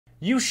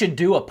You should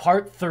do a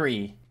part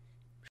 3.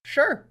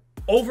 Sure.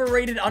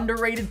 Overrated,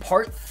 underrated,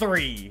 part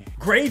 3.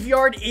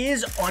 Graveyard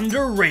is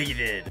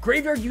underrated.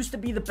 Graveyard used to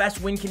be the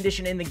best win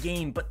condition in the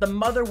game, but the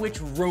Mother Witch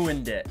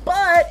ruined it.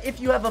 But if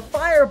you have a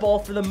Fireball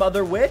for the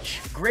Mother Witch,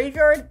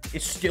 Graveyard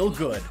is still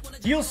good.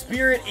 Heal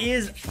Spirit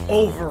is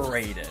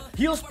overrated.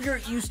 Heal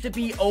Spirit used to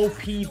be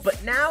OP,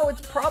 but now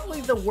it's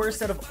probably the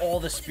worst out of all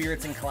the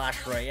spirits in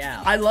Clash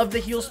Royale. I love the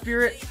Heal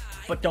Spirit,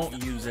 but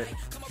don't use it.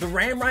 The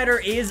Ram Rider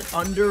is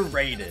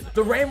underrated.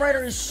 The Ram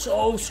Rider is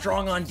so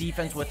strong on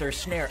defense with her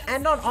snare,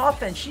 and on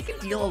offense, she can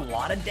deal a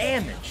lot of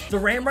damage. The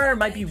Ram Rider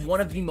might be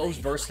one of the most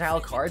versatile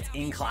cards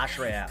in Clash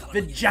Royale.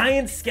 The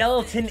Giant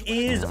Skeleton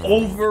is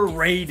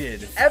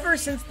overrated. Ever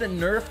since the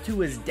nerf to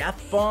his Death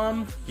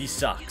Bomb, he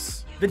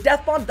sucks. The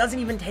Death Bomb doesn't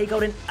even take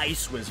out an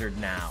Ice Wizard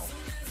now.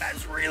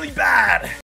 That's really bad.